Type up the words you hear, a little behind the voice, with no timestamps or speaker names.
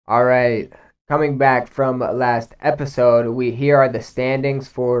All right, coming back from last episode, here are the standings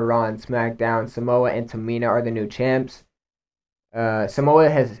for Raw and SmackDown. Samoa and Tamina are the new champs. Samoa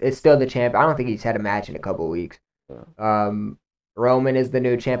is still the champ. I don't think he's had a match in a couple of weeks. Roman is the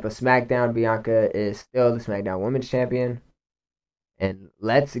new champ of SmackDown. Bianca is still the SmackDown Women's Champion. And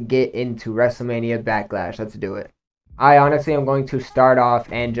let's get into WrestleMania Backlash. Let's do it. I honestly am going to start off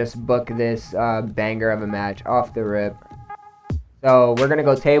and just book this banger of a match off the rip. So we're going to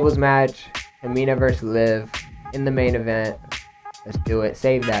go tables match, Tamina versus Liv in the main event. Let's do it.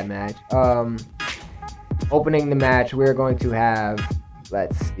 Save that match. Opening the match, we're going to have,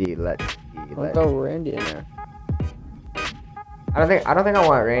 let's see. Let's go Randy in there. I don't think I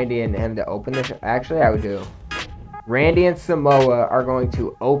want Randy and him to open the show. Actually, I would do. Randy and Samoa are going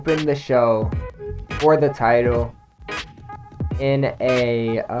to open the show for the title in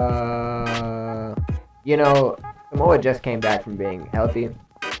a Samoa just came back from being healthy,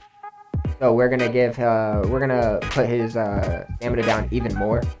 so we're gonna put his stamina down even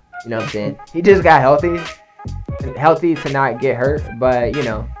more. You know what I'm saying? He just got healthy to not get hurt, but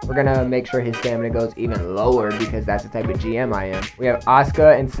we're gonna make sure his stamina goes even lower because that's the type of GM I am. We have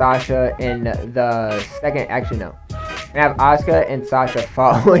Asuka and Sasha in the second. Actually, no. We have Asuka and Sasha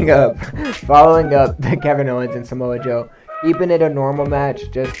following up the Kevin Owens and Samoa Joe, keeping it a normal match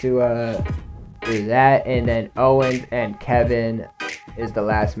just to do that, and then Owens and Kevin is the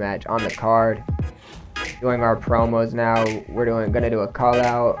last match on the card. Doing our promos now. We're gonna do a call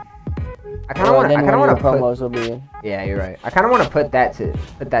out. I kind of want to promos will be. Yeah, you're right. I kind of want to put that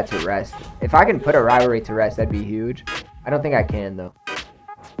to rest. If I can put a rivalry to rest, that'd be huge. I don't think I can though.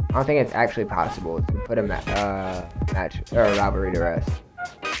 I don't think it's actually possible to put a match or a rivalry to rest.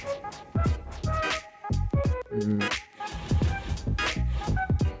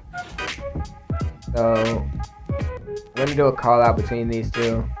 So I'm gonna do a call out between these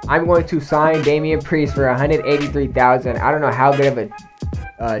two. I'm going to sign Damian Priest for 183,000. I don't know how good of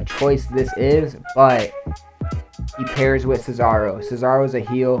a choice this is, but he pairs with Cesaro. Cesaro's a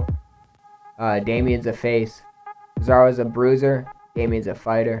heel. Damian's a face. Cesaro's a bruiser. Damian's a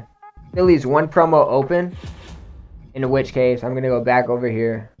fighter. Still leaves one promo open. In which case, I'm gonna go back over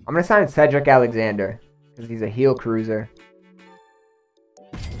here. I'm gonna sign Cedric Alexander because he's a heel cruiser.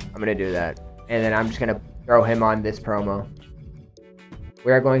 I'm gonna do that. And then I'm just going to throw him on this promo.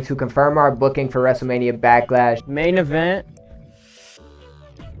 We are going to confirm our booking for WrestleMania Backlash. Main event.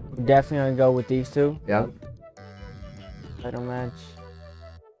 Definitely going to go with these two. Yep. Title match.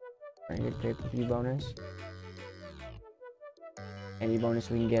 Any pay-per-view bonus. Any bonus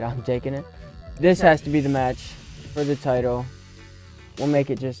we can get, I'm taking it. This has to be the match for the title. We'll make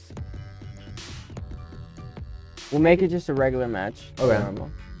it just a regular match. Okay. Normal.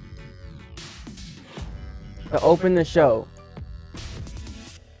 To open the show,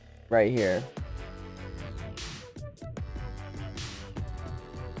 right here.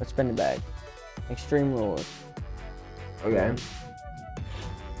 Let's spin the bag. Extreme Rules. Okay.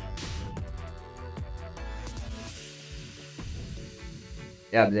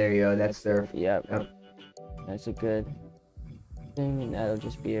 Yep, there you go. That's their. Yep. That's a good thing, and that'll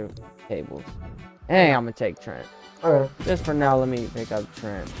just be a tables. Hey, I'm gonna take Trent. Okay. Just for now, let me pick up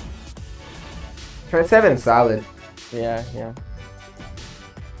Trent. Trent 7's solid. Yeah.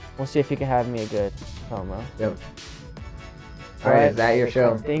 We'll see if he can have me a good promo. Yep. Alright, is that your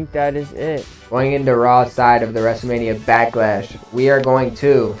show? I think that is it. Going into Raw side of the WrestleMania Backlash, we are going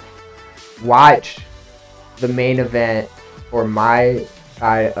to watch the main event for my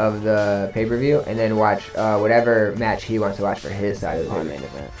side of the pay-per-view, and then watch whatever match he wants to watch for his side of the main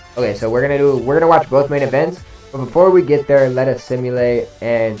event. Okay, so we're gonna watch both main events. But before we get there, let us simulate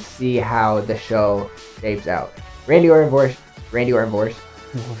and see how the show shapes out. Randy Orton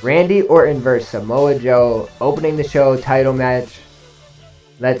versus Samoa Joe opening the show, title match.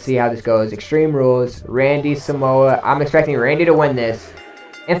 Let's see how this goes. Extreme Rules. Randy, Samoa. I'm expecting Randy to win this.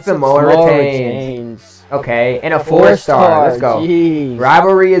 And Samoa retains. Okay, and a 4-star. Let's go. Jeez.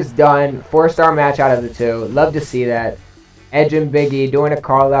 Rivalry is done. 4-star match out of the two. Love to see that. Edge and Big E doing a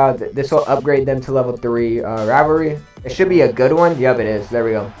call out. This will upgrade them to level 3 rivalry. It should be a good one. Yep, it is. There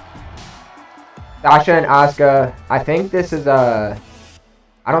we go. Sasha and Asuka. I think this is I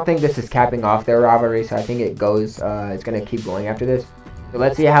don't think this is capping off their rivalry, so I think it goes. It's gonna keep going after this. So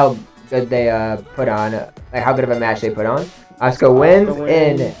let's see how good they put on. Like how good of a match they put on. Asuka wins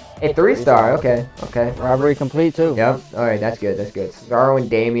in a 3-star. Okay. Rivalry complete too. Yep. All right, that's good. Cesaro and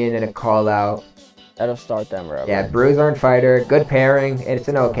Damian in a call out. That'll start them right. Yeah, Bruiser and Fighter, good pairing. It's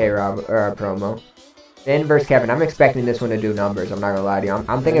an okay promo. Finn versus Kevin. I'm expecting this one to do numbers. I'm not gonna lie to you.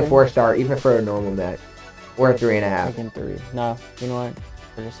 I'm thinking 4-star even for a normal match, or a 3.5. Thinking 3. No, you know what?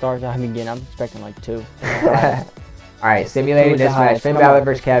 For the stars I've been getting, I'm expecting like 2. Alright, simulating this match. Finn Balor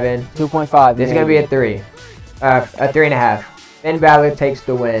versus Kevin. 2.5. This is going to be a 3. A 3.5. Finn Balor takes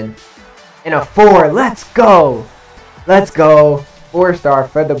the win. And a 4. Let's go. Let's go. 4-star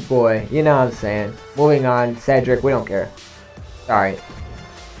for the boy. You know what I'm saying. Moving on. Cedric, we don't care. Sorry.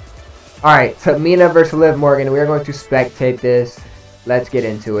 Alright, Tamina versus Liv Morgan. We are going to spectate this. Let's get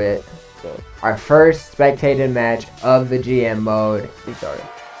into it. Our first spectated match of the GM mode. We started.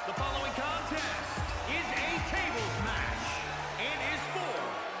 The following contest is a tables match and is for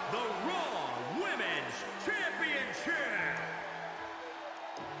the Raw Women's Championship.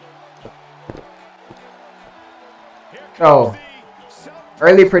 So,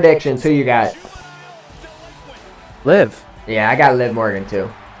 early predictions. Who you got? Liv. Yeah, I got Liv Morgan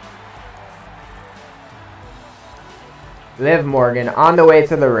too. Liv Morgan on the way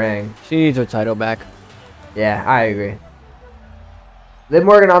to the ring. She needs her title back. Yeah, I agree. Liv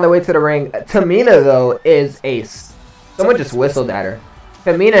Morgan on the way to the ring. Tamina, though, is a... Someone just whistled at her.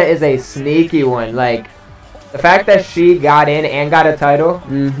 Tamina is a sneaky one. Like, the fact that she got in and got a title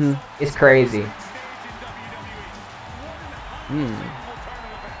is crazy.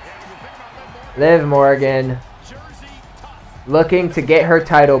 Liv Morgan looking to get her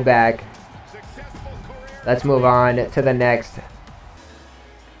title back. Let's move on to the next.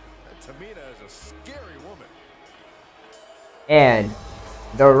 Tamina is a scary woman. And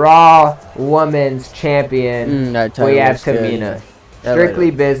the Raw Women's Champion, we have Tamina.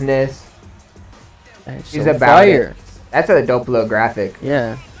 Strictly business. She's so about fire. it. That's a dope little graphic.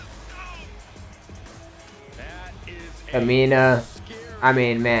 Yeah. Tamina, I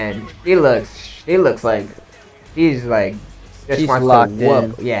mean, man, she looks like she's like just She's wants locked to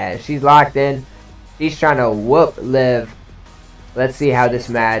whoop. in. Yeah, she's locked in. She's trying to whoop Liv. Let's see how this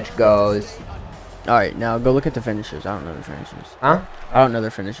match goes. Alright, now go look at the finishers. I don't know the finishers. Huh? I don't know their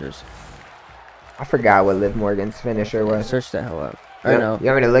finishers. I forgot what Liv Morgan's finisher was. Search that hell up. You I know. want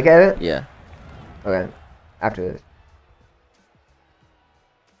me to look at it? Yeah. Okay. After this.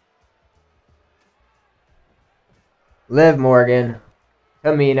 Liv Morgan.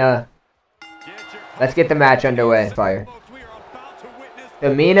 Tamina. Let's get the match underway. Fire.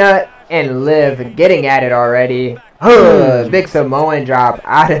 Tamina and Liv getting at it already. Big Samoan drop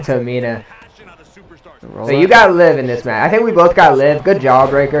out of Tamina. So you got Liv in this match. I think we both got Liv. Good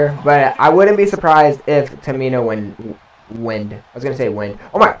jawbreaker. But I wouldn't be surprised if Tamina win. I was going to say win.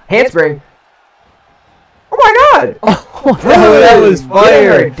 Oh my. Handspring. Oh my god. Oh, that was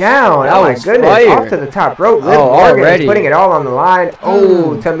fire. Her down. That Oh my was goodness. fire. Off to the top rope. Liv Oh, Morgan is already. putting it all on the line.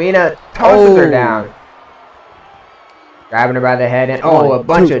 Oh, Tamina tosses her down. Grabbing her by the head and a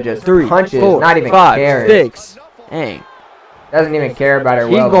bunch of just punches. 4, Not even 5, caring. 6. Dang. Doesn't even care about her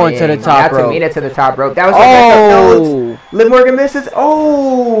She's well-being. going to the top rope. Tamina to the top rope. That was the best. Liv Morgan misses.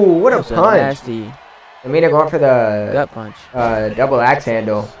 Oh, what a That's punch. Nasty Tamina going for the gut punch. double axe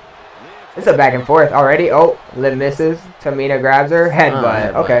handle. It's a back and forth already. Oh, Liv misses. Tamina grabs her.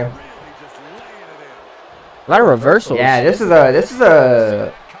 Headbutt. Okay. A lot of reversals. Yeah, this is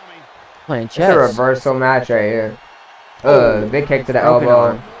a Playing it's chess. a reversal match right here. Big kick to the Broken elbow.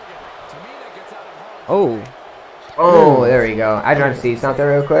 arm. Oh. Oh, there we go. I trying to see something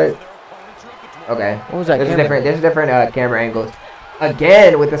real quick. Okay. What was that? There's different camera angles.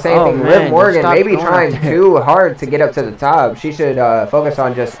 Again with the same Oh, thing. man, Liv Morgan stop maybe going trying up there. too hard to get up to the top. She should focus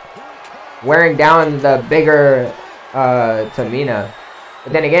on just wearing down the bigger Tamina.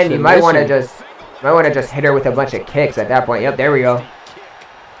 But then again, you might want to just hit her with a bunch of kicks at that point. Yep, there we go.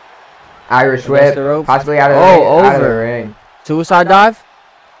 Irish whip, possibly out of the ring. Out of the ring. Suicide dive.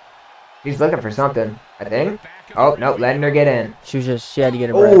 She's looking for something, I think. Oh nope, letting her get in. She had to get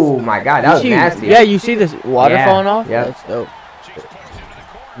a breath. Oh my god, that was nasty. Yeah, you see this water falling off? Yeah. That's dope.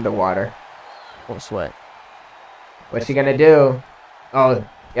 The water. Full sweat. What's she gonna do? Oh,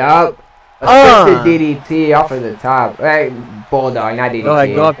 yup. A twisted DDT off of the top. Right, bulldog, not DDT. Go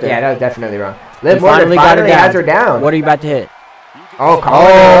ahead, go up there. Yeah, that was definitely wrong. Liv You Morgan finally got has her down. What are you about to hit?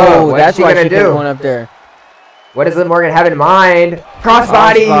 Oh, what's that's she why gonna she do? put one up there. What does Liv Morgan have in mind?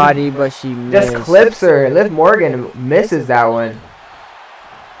 Crossbody. Crossbody, but she missed. Just clips her. Liv Morgan misses that one.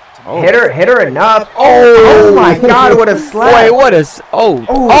 Oh. Hit her enough. Oh my god, what a slap. Wait, what is?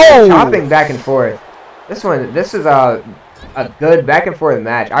 Chopping back and forth. This is a good back and forth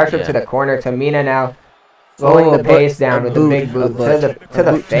match. Irish whip to the corner. Tamina now slowing the pace down with the big boot to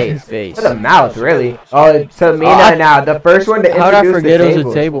the face. To the mouth, really. Oh, Tamina now, the first one to introduce How'd I forget the it was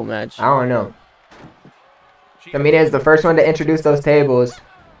tables. a table match? I don't know. Tamina is the first one to introduce those tables.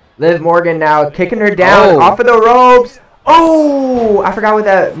 Liv Morgan now kicking her down off of the ropes. Oh, I forgot what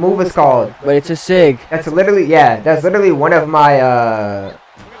that move was called. But it's a sig. That's literally one of my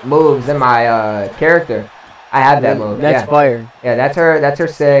moves in my character. I have that move. That's fire. Yeah, that's her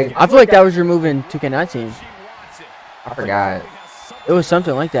sig. I feel like that was your move in 2K19. I forgot. It was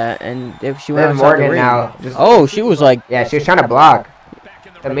something like that, and if she Liv went outside Morgan the ring. now. Just, Oh, she was like, yeah, she was trying to block.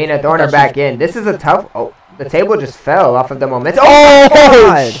 Tamina throwing her back in. This is a tough. Oh, the table just fell off of the momentum. Oh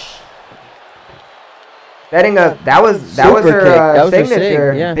my God! Setting up. That was Super her kick. That was her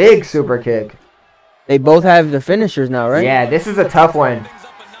signature. sig, yeah. Big super kick. they both have the finishers now, right? Yeah, this is a tough one.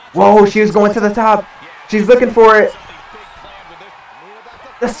 Whoa, she was going to the top. She's looking for it.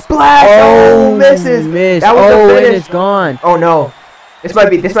 The splash. Oh, misses. Missed. That was the and finish. it's gone. Oh no, this might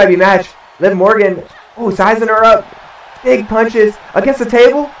be match. Liv Morgan. Oh, sizing her up. Big punches against the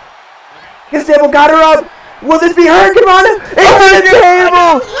table. Against the table, got her up. Will this be her, Kimana? It's the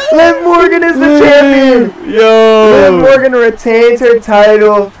table. Liv Morgan is the champion. Liv Morgan retains her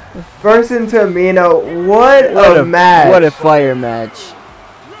title versus Tamina. What a match. What a fire match.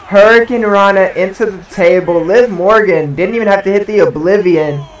 Hurricane Rana into the table. Liv Morgan didn't even have to hit the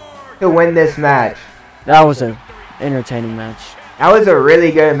Oblivion to win this match. That was an entertaining match. That was a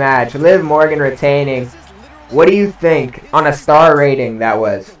really good match. Liv Morgan retaining. What do you think on a star rating that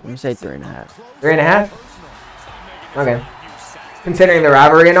was? Let me say 3.5. 3.5? Okay. Considering the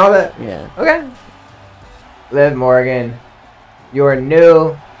rivalry and all that? Yeah. Okay. Liv Morgan, your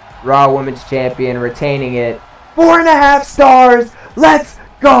new Raw Women's Champion, retaining it. 4.5 stars. Let's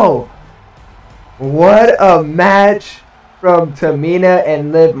go. What a match from Tamina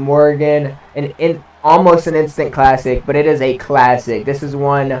and Liv Morgan. Almost an instant classic, but it is a classic. This is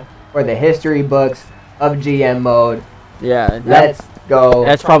one for the history books of GM mode. Yeah. Let's go.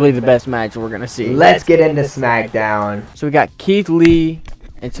 That's probably the best match we're going to see. Let's get into SmackDown. So we got Keith Lee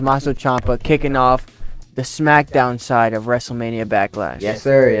and Tommaso Ciampa kicking off the SmackDown side of WrestleMania Backlash. Yes,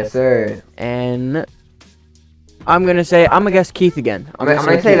 sir. Yes, sir. And I'm going to guess Keith again. I'm going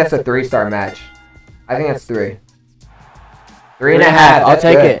to say that's a 3-star match. I think that's 3. 3.5. I'll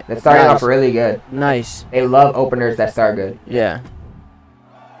take good. it. That's starting Nice. off really good. Nice. They love openers that start good. Yeah.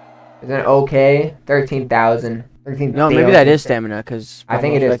 Isn't it okay? 13,000. 13. No, maybe that is stamina because I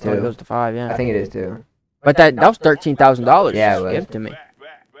think it is, too. It goes to 5, yeah. I think it is too. But that was $13,000. Yeah, it was. Give to me.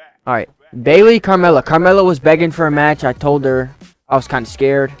 All right. Bailey, Carmella. Carmella was begging for a match. I told her I was kind of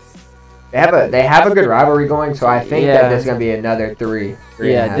scared. They have a good rivalry going, so I think that there's gonna be another 3.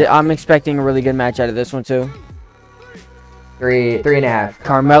 I'm expecting a really good match out of this one too. 3.5.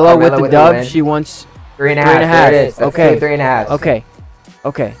 Carmella with the dub. win. She wants 3.5. 3.5. There it is. That's Okay. 3.5.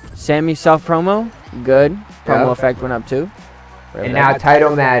 Okay. Sammy self promo. Good. Promo Yep. effect went up too. And now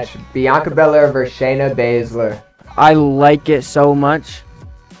title match: Bianca Belair versus Shayna Baszler. I like it so much.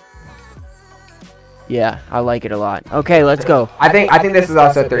 Yeah, I like it a lot. Okay, let's go. I think this is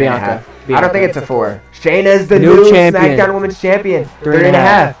also 3.5. I don't think it's a 4. Shayna's the New new champion. SmackDown Women's Champion.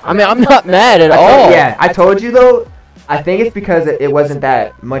 3.5. I mean, I'm not mad at all. Yeah, I told you though. I think it's because it wasn't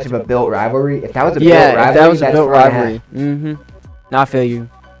that much of a built rivalry. If that was a built rivalry, if that was a that's built 4.5. rivalry. No, I feel you.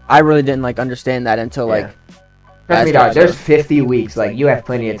 I really didn't understand that until Yeah. Trust me, dog. There's 50 weeks. You have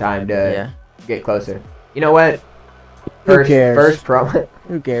plenty of time to get closer. You know what? Who cares? First promo.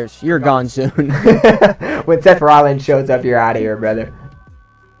 Who cares? You're gone soon. When Seth Rollins shows up, you're out of here, brother.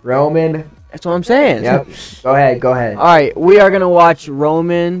 Roman. That's what I'm saying. Yep. Go ahead. All right, we are gonna watch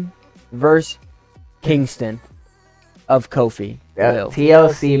Roman versus Kingston of Kofi. Yep.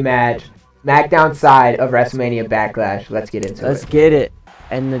 TLC match. SmackDown side of WrestleMania Backlash. Let's get into it. Let's get it.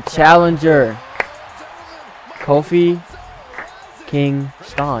 And the challenger, Kofi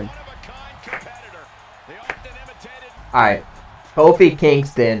Kingston. Alright. Kofi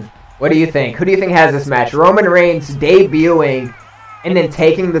Kingston. What do you think? Who do you think has this match? Roman Reigns debuting and then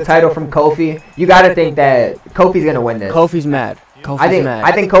taking the title from Kofi. You gotta think that Kofi's gonna win this. Kofi's mad.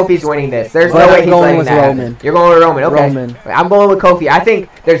 I think Kofi's winning this. There's But no way I'm he's going letting with that happen. Roman. You're going with Roman. Okay. Roman. I'm going with Kofi. I think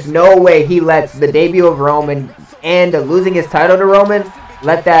there's no way he lets the debut of Roman and losing his title to Roman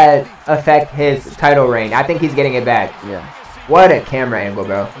let that affect his title reign. I think he's getting it back. Yeah. What a camera angle,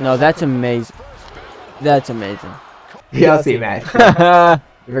 bro. No, that's amazing. That's amazing. TLC match.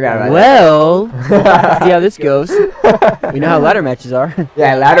 You forgot about Well, let's see how this goes. We know how ladder matches are.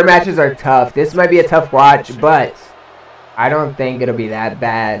 Yeah, ladder matches are tough. This might be a tough watch, but I don't think it'll be that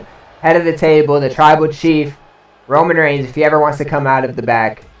bad. Head of the table, the tribal chief, Roman Reigns, if he ever wants to come out of the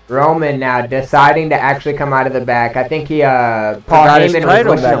back. Roman now deciding to actually come out of the back. I think Paul Heyman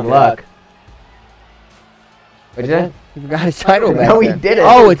was wishing him luck. What'd you say? He got his title back. No, he there. didn't.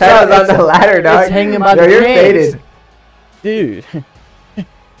 Oh, His it's title's on the ladder, dog. It's hanging by Yo, the you're chains. faded. Dude.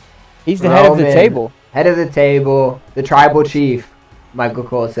 He's the head of the Roman, table. Head of the table, the tribal chief, Michael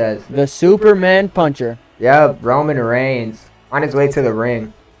Cole says. The Superman puncher. Yep, Roman Reigns on his way to the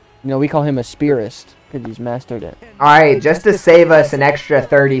ring. You know, we call him a spearist because he's mastered it. Alright, just to save us an extra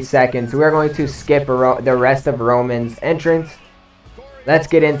 30 seconds, we're going to skip the rest of Roman's entrance. Let's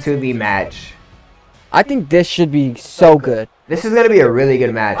get into the match. I think this should be so good. This is going to be a really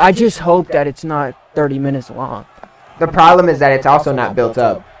good match. I just hope that it's not 30 minutes long. The problem is that it's also not built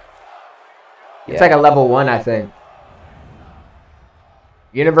up. It's like a level 1, I think.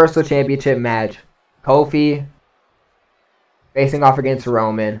 Universal Championship match. Kofi facing off against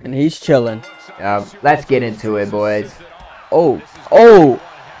Roman. And he's chilling. Let's get into it, boys. Oh,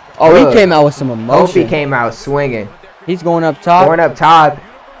 he came out with some emotion. Kofi came out swinging. He's going up top. Going up top.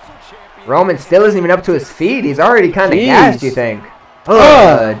 Roman still isn't even up to his feet. He's already kind of gassed, you think.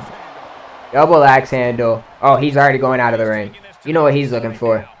 Double axe handle. Oh, he's already going out of the ring. You know what he's looking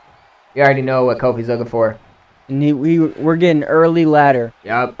for. You already know what Kofi's looking for. And we're getting early ladder.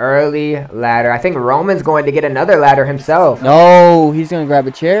 Yup, early ladder. I think Roman's going to get another ladder himself. No, he's going to grab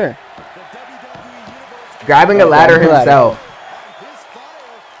a chair. Grabbing a ladder himself.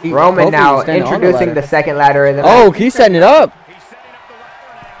 Roman Kofi now is standing on the introducing ladder. the second ladder in the match. Oh, he's setting it up.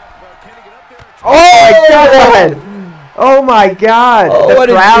 Oh my god! Oh my god! Oh,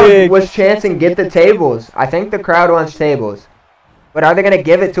 The crowd was chanting, "Get the tables." I think the crowd wants tables. But are they going to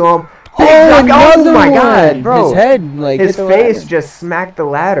give it to him? Oh my god, bro. His head, like, his face just smacked the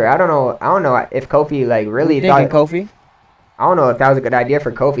ladder. I don't know if Kofi like really thought Kofi? I don't know if that was a good idea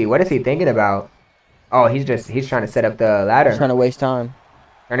for Kofi. What is he thinking about? Oh, he's trying to set up the ladder. He's trying to waste time.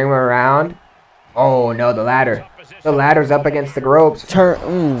 Turning him around. Oh no, the ladder. The ladder's up against the ropes.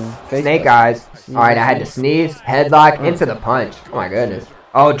 Snake eyes. Alright, I had to sneeze. Headlock into the punch. Oh my goodness.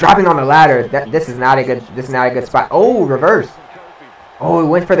 Oh, dropping on the ladder. This is not a good spot. Oh, reverse. Oh, he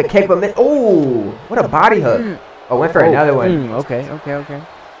went for the kick, but oh, what a body hook. Oh, went for another one. Okay.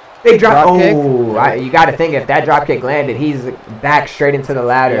 Big drop. Kick. Oh, you got to think if that drop kick landed, he's back straight into the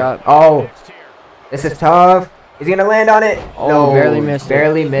ladder. Yep. Oh, this is tough. Is he gonna land on it? Oh, no, barely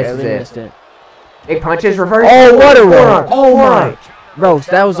missed it. Big punches, reverse. Oh, what a forearm. Oh my. Bro,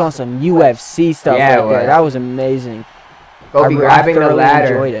 that was on some UFC stuff Yeah, right there. That was amazing. Kofi grabbing the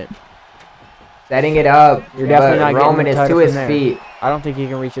ladder. Enjoyed it. Setting it up. You're definitely not getting Roman the is title to his from there. feet. I don't think he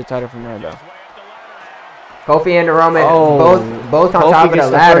can reach the title from there, though. Kofi and Roman both on Kofi top of the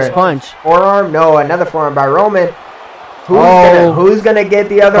gets ladder. First punch. Forearm? No, another forearm by Roman. Who's gonna get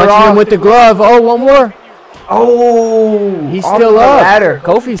the other Punching off? him with the glove. Oh, one more. Oh, He's off still the up. ladder.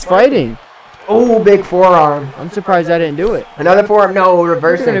 Kofi's fighting. Oh, big forearm. I'm surprised I didn't do it. Another forearm. No, He's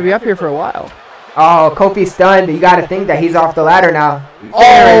reversing. gonna be up here for a while. Oh, Kofi's stunned. You got to think that he's off the ladder now.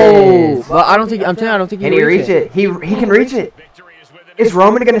 There it is. Well, I don't think. I'm telling you, I don't think he Can he reach it? He can reach it. Is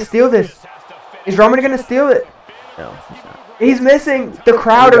Roman gonna steal this? Is Roman gonna steal it? No, he's not. He's missing. The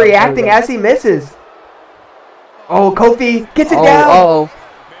crowd are reacting as he misses. Oh, Kofi gets it down.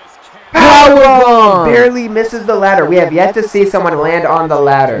 Powerbomb! Barely misses the ladder. We have yet to see someone land on the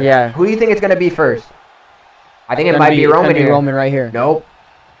ladder. Yeah. Who do you think it's gonna be first? I think it might be Roman here. Roman right here. Nope.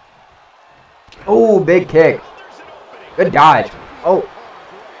 Oh, big kick. Good dodge. Oh.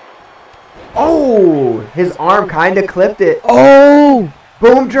 Oh, his arm kind of clipped it. Oh!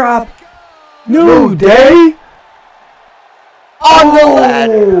 Boom drop. New Day? On the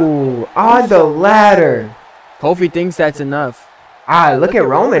ladder. On the ladder. Kofi thinks that's enough. Ah, look at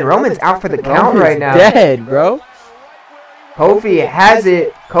Roman. Roman's out for the count right now. Dead, bro. Kofi has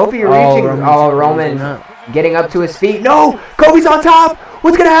it. Kofi reaching. Roman getting up to his feet. No! Kofi's on top!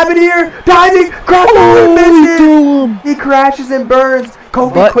 What's gonna happen here? Diving! Crossbody misses! He crashes and burns.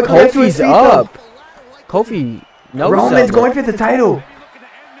 Kofi But quickly up to his Kofi's feet, up. Kofi knows Roman's something. going for the title.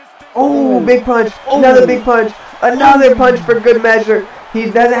 Oh, big punch. Another big punch. Another punch for good measure. He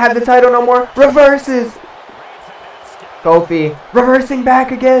doesn't have the title no more. Reverses. Kofi reversing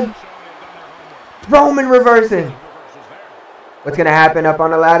back again. Roman reversing. What's going to happen up on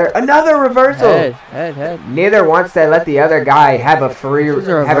the ladder? Another reversal. Head. Neither wants to let the other guy have a free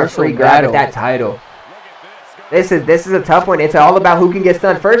grab at that title. This is a tough one. It's all about who can get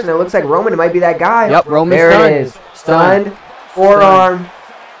stunned first, and it looks like Roman might be that guy. Yep, Roman's there stunned. it is. Stunned. Forearm.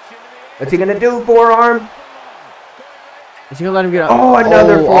 What's he going to do? Forearm. Is he gonna let him get up? Oh,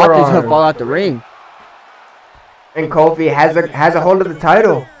 another forearm. Austin's gonna fall out the ring. And Kofi has a hold of the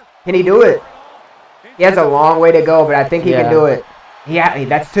title. Can he do it? He has a long way to go, but I think he can do it. Yeah,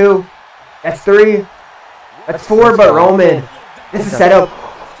 that's 2. That's 3. That's 4, but Roman. This is set up.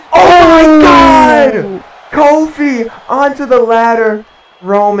 Oh my God! Kofi onto the ladder.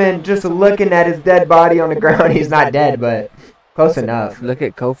 Roman just looking at his dead body on the ground. He's not dead, but close enough. Look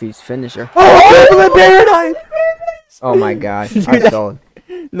at Kofi's finisher. Oh, paradise! Oh my gosh, I'm sold.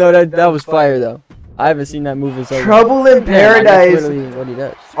 No, that was fire though. I haven't seen that move in so long. Trouble in Yeah, Paradise. that's literally what he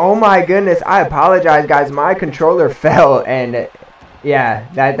does. Oh my goodness, I apologize, guys. My controller fell, and yeah,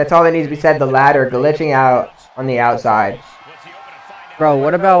 that's all that needs to be said. The ladder glitching out on the outside. Bro,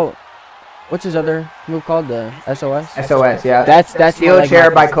 what about what's his other move called? The SOS? SOS, yeah. That's Steel like chair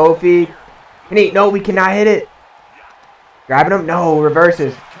my by Kofi. No, we cannot hit it. Grabbing him. No,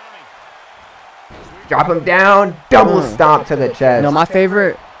 reverses. Drop him down. Double stomp to the chest. No, my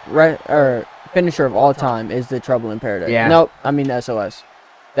favorite finisher of all time is the Trouble in Paradise. Yeah. Nope, I mean the SOS.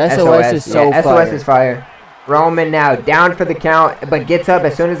 The SOS is so yeah, fire. SOS is fire. Roman now down for the count, but gets up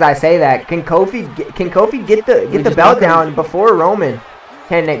as soon as I say that. Can Kofi get the belt down before Roman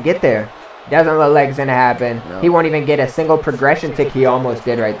can get there? Doesn't look like it's gonna happen. No. He won't even get a single progression tick. He almost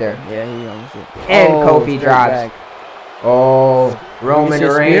did right there. Yeah, he almost did. And Kofi drops. Back. Oh, Roman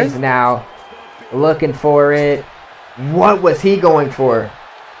Reigns now looking for it. What was he going for?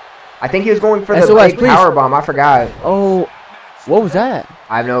 I think he was going for the big powerbomb. I forgot. Oh, what was that?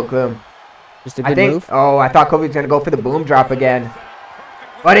 I have no clue. Just a good move? Oh, I thought Kofi was going to go for the boom drop again.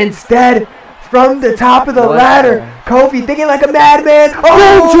 But instead, from the top of the ladder, Kofi thinking like a madman.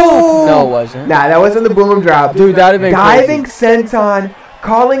 Oh! No, it wasn't. Nah, that wasn't the boom drop. Dude, that would have been diving crazy. senton,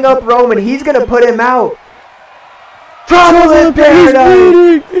 calling up Roman. He's going to put him out. Trouble in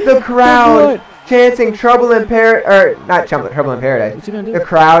Paradise. The crowd chanting Trouble in Paradise. Or, not Trouble in Paradise. What's he gonna do? The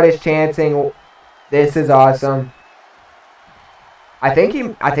crowd is chanting, this is awesome. I think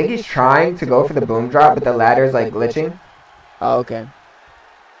he's trying to go for the boom drop, but the ladder's like glitching. Oh, okay.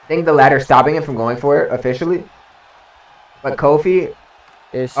 I think the ladder's stopping him from going for it officially. But Kofi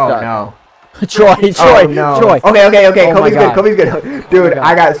is stuck. Oh no. Troy. Oh no. Troy. Okay. Oh Kofi's good. Dude,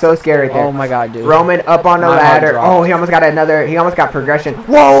 I got so scared right there. Oh my god, dude. Roman up on the ladder. Oh, he almost got progression.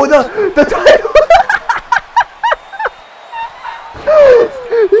 Whoa, the title.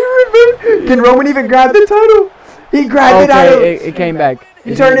 Can Roman even grab the title? He grabbed it out of... it came back.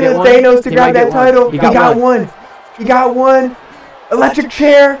 He turned into Thanos to grab that title. He got one. He got one. Electric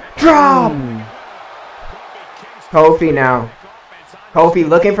chair. Drop. Kofi now. Kofi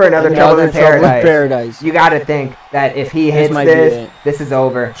looking for another Trouble in Paradise. You got to think that if he hits this is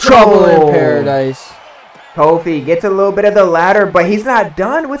over. Trouble in Paradise. Kofi gets a little bit of the ladder, but he's not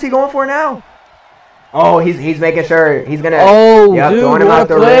done. What's he going for now? Oh, he's making sure he's going to... Oh, dude, throwing him out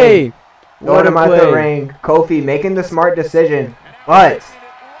the ring. Throwing him out the ring. Kofi making the smart decision, but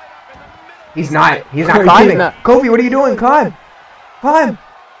he's not climbing. Kofi, what are you doing? Climb.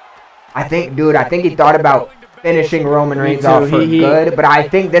 I think he thought about finishing Roman Reigns off for good, but I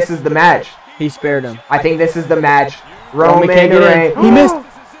think this is the match. He spared him. I think this is the match. Roman Reigns. He missed.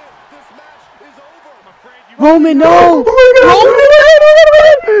 Roman, no!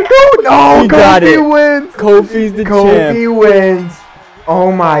 No, Kofi wins. Kofi's the champ. Kofi wins.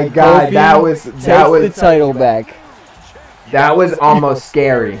 Oh my god, Kofi that was the title back. That was almost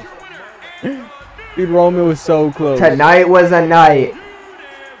scary. Dude, Roman was so close. Tonight was a night.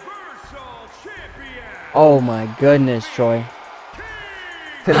 Oh my goodness, Troy.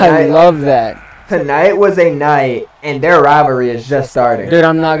 I love that. Tonight was a night, and their rivalry is just starting. Dude,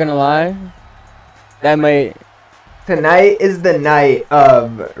 I'm not gonna lie. Tonight is the night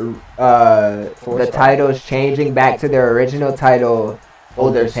of the titles changing back to their original title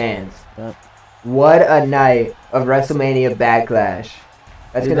holders' hands. Yep. What a night of WrestleMania Backlash.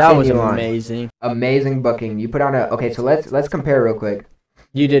 That was amazing. Amazing booking. You put on a... Okay, so let's compare real quick.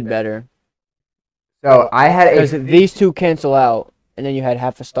 You did better. So I had because these two cancel out, and then you had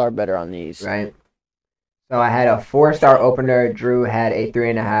half a star better on these. Right. So I had a 4-star opener. Drew had a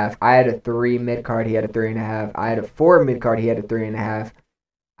 3.5. I had a 3 mid card. He had a 3.5. I had a 4 mid card. He had a 3.5.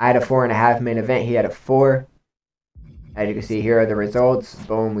 I had a 4.5 main event. He had a 4. As you can see, here are the results.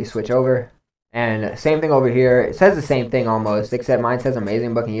 Boom, we switch over. And same thing over here. It says the same thing almost, except mine says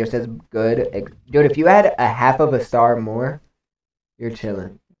amazing booking. Yours says good. Dude, if you had a half of a star more, you're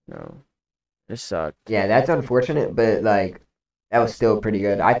chilling. No, it sucked. Yeah, that's unfortunate, but like that was still pretty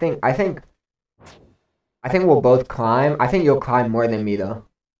good. I think we'll both climb. I think you'll climb more than me though.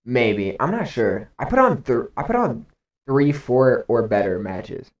 Maybe. I'm not sure. I put on 3, 4 or better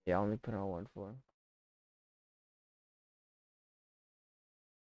matches. Yeah, I only put on 1, 4.